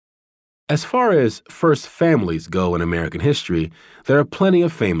As far as first families go in American history, there are plenty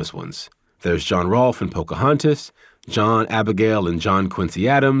of famous ones. There's John Rolfe and Pocahontas, John Abigail and John Quincy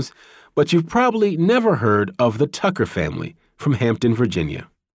Adams, but you've probably never heard of the Tucker family from Hampton, Virginia.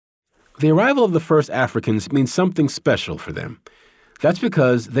 The arrival of the first Africans means something special for them. That's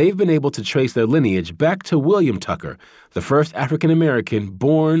because they've been able to trace their lineage back to William Tucker, the first African American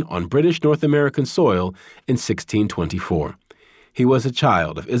born on British North American soil in 1624. He was a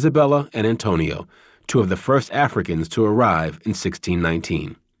child of Isabella and Antonio, two of the first Africans to arrive in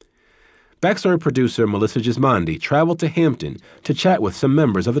 1619. Backstory producer Melissa Gismondi traveled to Hampton to chat with some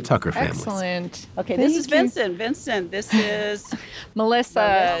members of the Tucker family. Excellent. Okay, this is Vincent. Vincent, this is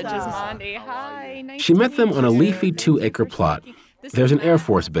Melissa Gismondi. Hi. Nice She to met them meet on a you. leafy 2-acre plot. There's an Air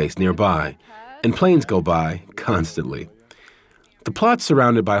Force base nearby, and planes go by constantly. The plot's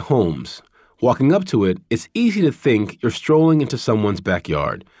surrounded by homes. Walking up to it, it's easy to think you're strolling into someone's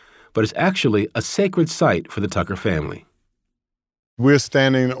backyard, but it's actually a sacred site for the Tucker family. We're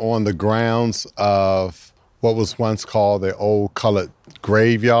standing on the grounds of what was once called the Old Colored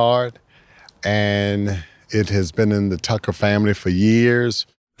Graveyard, and it has been in the Tucker family for years.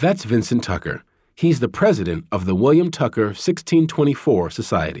 That's Vincent Tucker. He's the president of the William Tucker 1624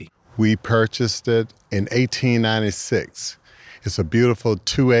 Society. We purchased it in 1896. It's a beautiful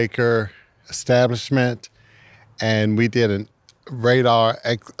 2-acre establishment, and we did an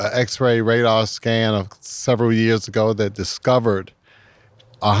X-ray radar scan of several years ago that discovered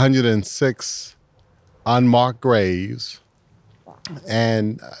 106 unmarked graves,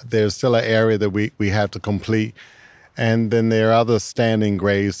 and there's still an area that we have to complete. And then there are other standing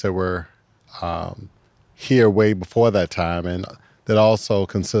graves that were here way before that time, and that also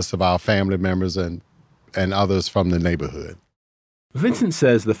consists of our family members and others from the neighborhood. Vincent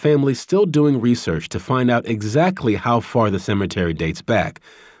says the family's still doing research to find out exactly how far the cemetery dates back,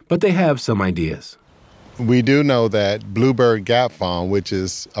 but they have some ideas. We do know that Bluebird Gap Farm, which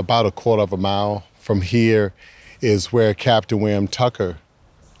is about a quarter of a mile from here, is where Captain William Tucker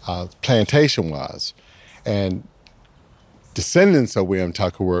plantation was. And descendants of William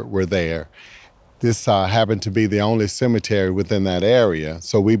Tucker were there. This happened to be the only cemetery within that area,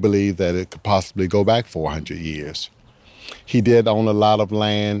 so we believe that it could possibly go back 400 years. He did own a lot of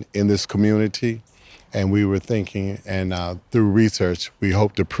land in this community, and we were thinking, and through research, we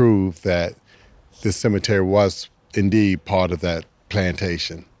hope to prove that this cemetery was indeed part of that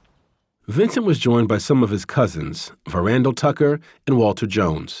plantation. Vincent was joined by some of his cousins, Verandel Tucker and Walter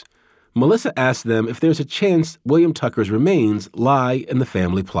Jones. Melissa asked them if there's a chance William Tucker's remains lie in the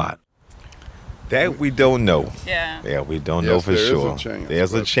family plot. That we don't know. Yeah, we don't know for sure.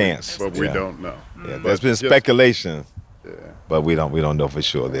 There's a chance. But we don't know. Yeah, there's been speculation, but we don't know for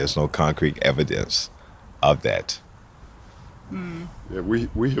sure. There's no concrete evidence of that. Yeah,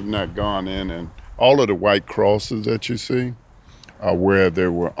 we have not gone in, and all of the white crosses that you see are where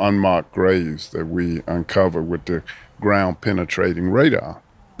there were unmarked graves that we uncovered with the ground-penetrating radar.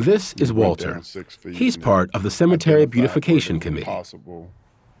 This is Walter. He's part of the Cemetery Beautification Committee. Possible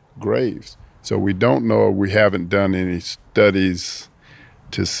graves. So we don't know, we haven't done any studies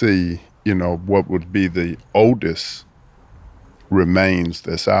to see, what would be the oldest remains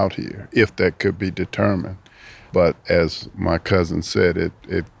that's out here, if that could be determined. But as my cousin said,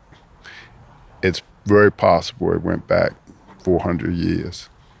 it's very possible it went back 400 years.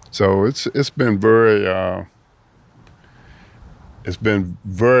 So it's been very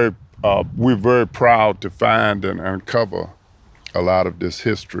we're very proud to find and uncover a lot of this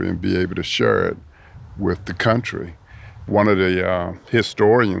history and be able to share it with the country. One of the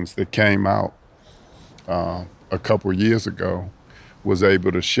historians that came out a couple years ago was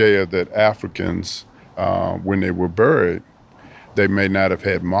able to share that Africans, when they were buried, they may not have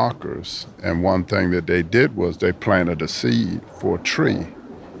had markers. And one thing that they did was they planted a seed for a tree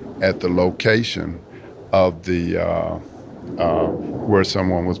at the location of the where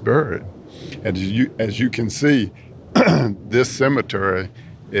someone was buried. And as you can see, this cemetery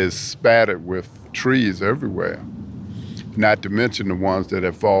is spattered with trees everywhere, not to mention the ones that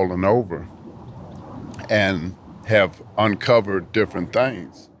have fallen over and have uncovered different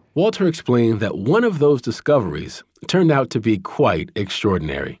things. Walter explained that one of those discoveries turned out to be quite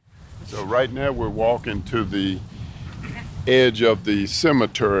extraordinary. So right now we're walking to the edge of the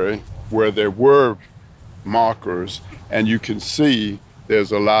cemetery where there were markers, and you can see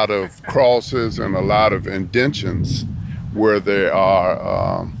there's a lot of crosses and a lot of indentions where there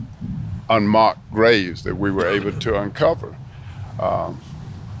are unmarked graves that we were able to uncover.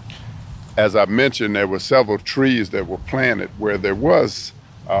 As I mentioned, there were several trees that were planted where there was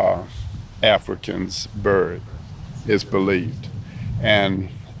Africans buried, it's believed. And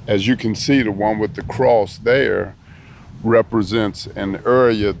As you can see, the one with the cross there represents an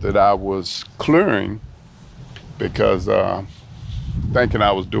area that I was clearing because thinking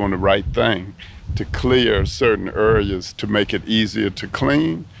I was doing the right thing to clear certain areas to make it easier to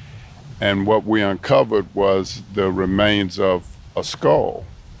clean. And what we uncovered was the remains of a skull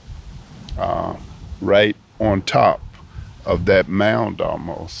right on top of that mound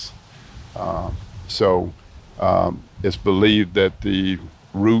almost. So it's believed that the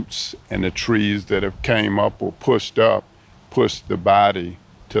roots and the trees that have came up or pushed up, pushed the body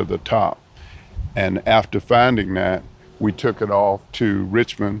to the top. And after finding that, we took it off to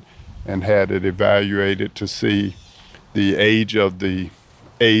Richmond and had it evaluated to see the age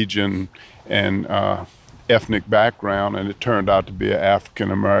and ethnic background, and it turned out to be an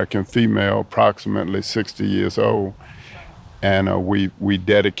African-American female, approximately 60 years old. And we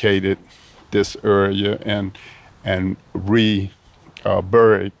dedicated this area and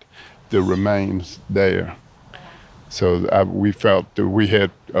buried the remains there. So we felt that we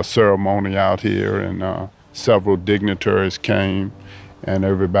had a ceremony out here, and several dignitaries came, and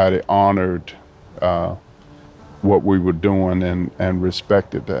everybody honored what we were doing and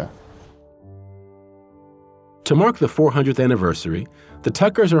respected that. To mark the 400th anniversary, the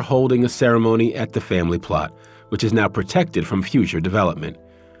Tuckers are holding a ceremony at the family plot, which is now protected from future development.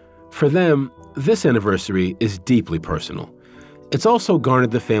 For them, this anniversary is deeply personal. It's also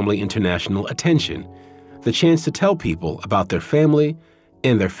garnered the family international attention, the chance to tell people about their family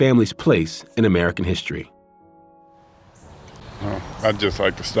and their family's place in American history. I'd just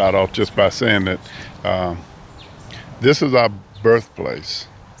like to start off just by saying that this is our birthplace.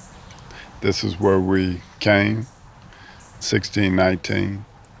 This is where we came, 1619,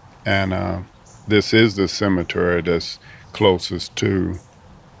 and this is the cemetery that's closest to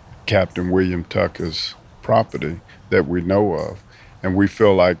Captain William Tucker's property that we know of. And we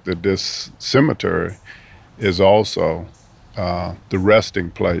feel like that this cemetery is also the resting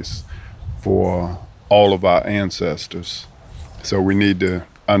place for all of our ancestors. So we need to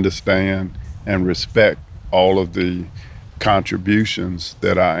understand and respect all of the contributions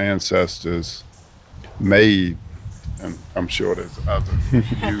that our ancestors made, and I'm sure there's other views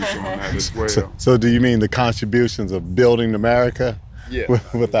on that as well. So do you mean the contributions of building America? Yes.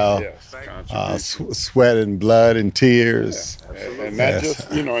 With our sweat and blood and tears. And not just,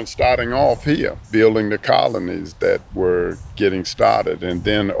 and starting off here, building the colonies that were getting started, and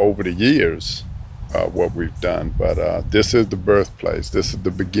then over the years, what we've done. But this is the birthplace, this is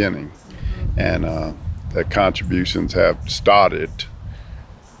the beginning, and the contributions have started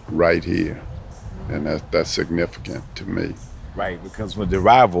right here, and that's significant to me. Right, because with the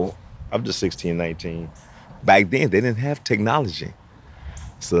arrival of the 1619, back then they didn't have technology.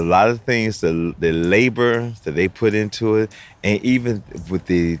 So a lot of things, the labor that they put into it, and even with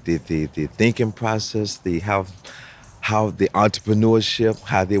the thinking process, how the entrepreneurship,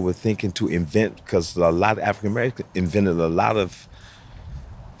 how they were thinking to invent, because a lot of African Americans invented a lot of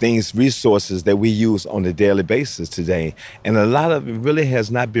things, resources that we use on a daily basis today. And a lot of it really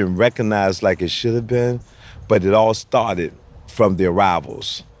has not been recognized like it should have been, but it all started from the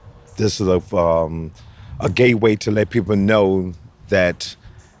arrivals. This is a gateway to let people know that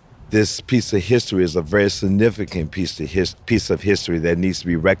this piece of history is a very significant piece of history that needs to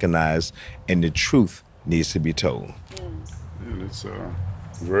be recognized, and the truth needs to be told. And it's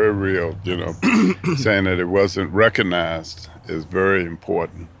very real, saying that it wasn't recognized is very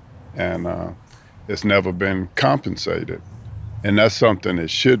important, and it's never been compensated. And that's something that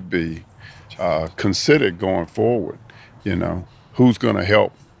should be considered going forward. Who's going to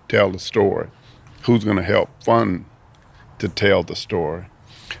help tell the story? Who's going to help fund to tell the story?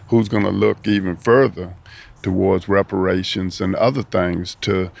 Who's going to look even further towards reparations and other things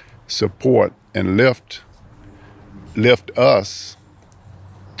to support and lift us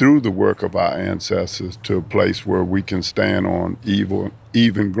through the work of our ancestors to a place where we can stand on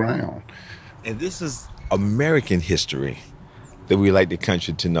even ground. And this is American history that we like the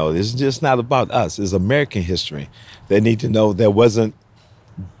country to know. This is just not about us. It's American history. They need to know that wasn't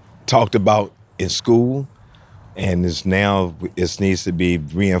talked about in school, and it needs to be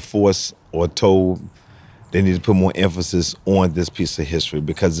reinforced or told. They need to put more emphasis on this piece of history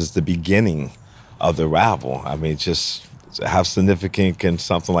because it's the beginning of the arrival. I mean, just how significant can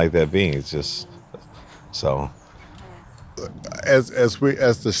something like that be? It's just so. As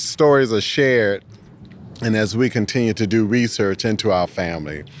the stories are shared, and as we continue to do research into our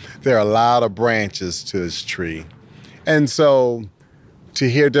family, there are a lot of branches to this tree, and so to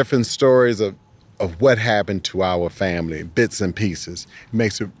hear different stories of what happened to our family, bits and pieces,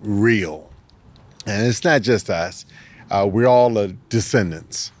 makes it real. And it's not just us. we're all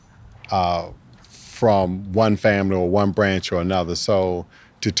descendants from one family or one branch or another. So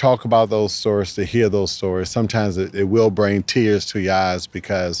to talk about those stories, to hear those stories, sometimes it will bring tears to your eyes,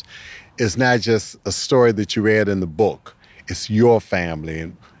 because it's not just a story that you read in the book. It's your family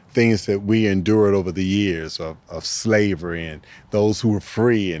and things that we endured over the years of slavery, and those who were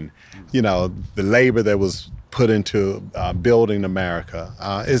free, and, the labor that was put into building America.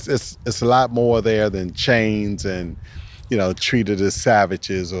 It's a lot more there than chains and, treated as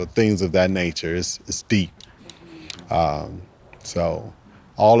savages or things of that nature. It's deep. So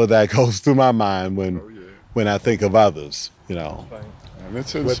all of that goes through my mind when I think of others, And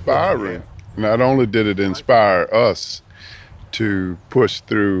it's inspiring. Not only did it inspire us to push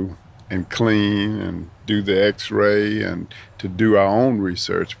through and clean and do the x-ray and to do our own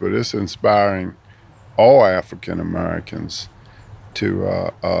research, but it's inspiring all African Americans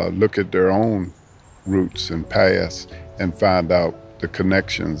to look at their own roots and past and find out the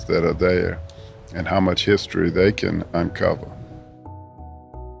connections that are there and how much history they can uncover.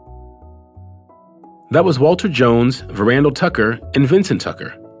 That was Walter Jones, Verandel Tucker, and Vincent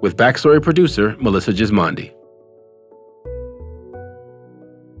Tucker, with Backstory producer Melissa Gismondi.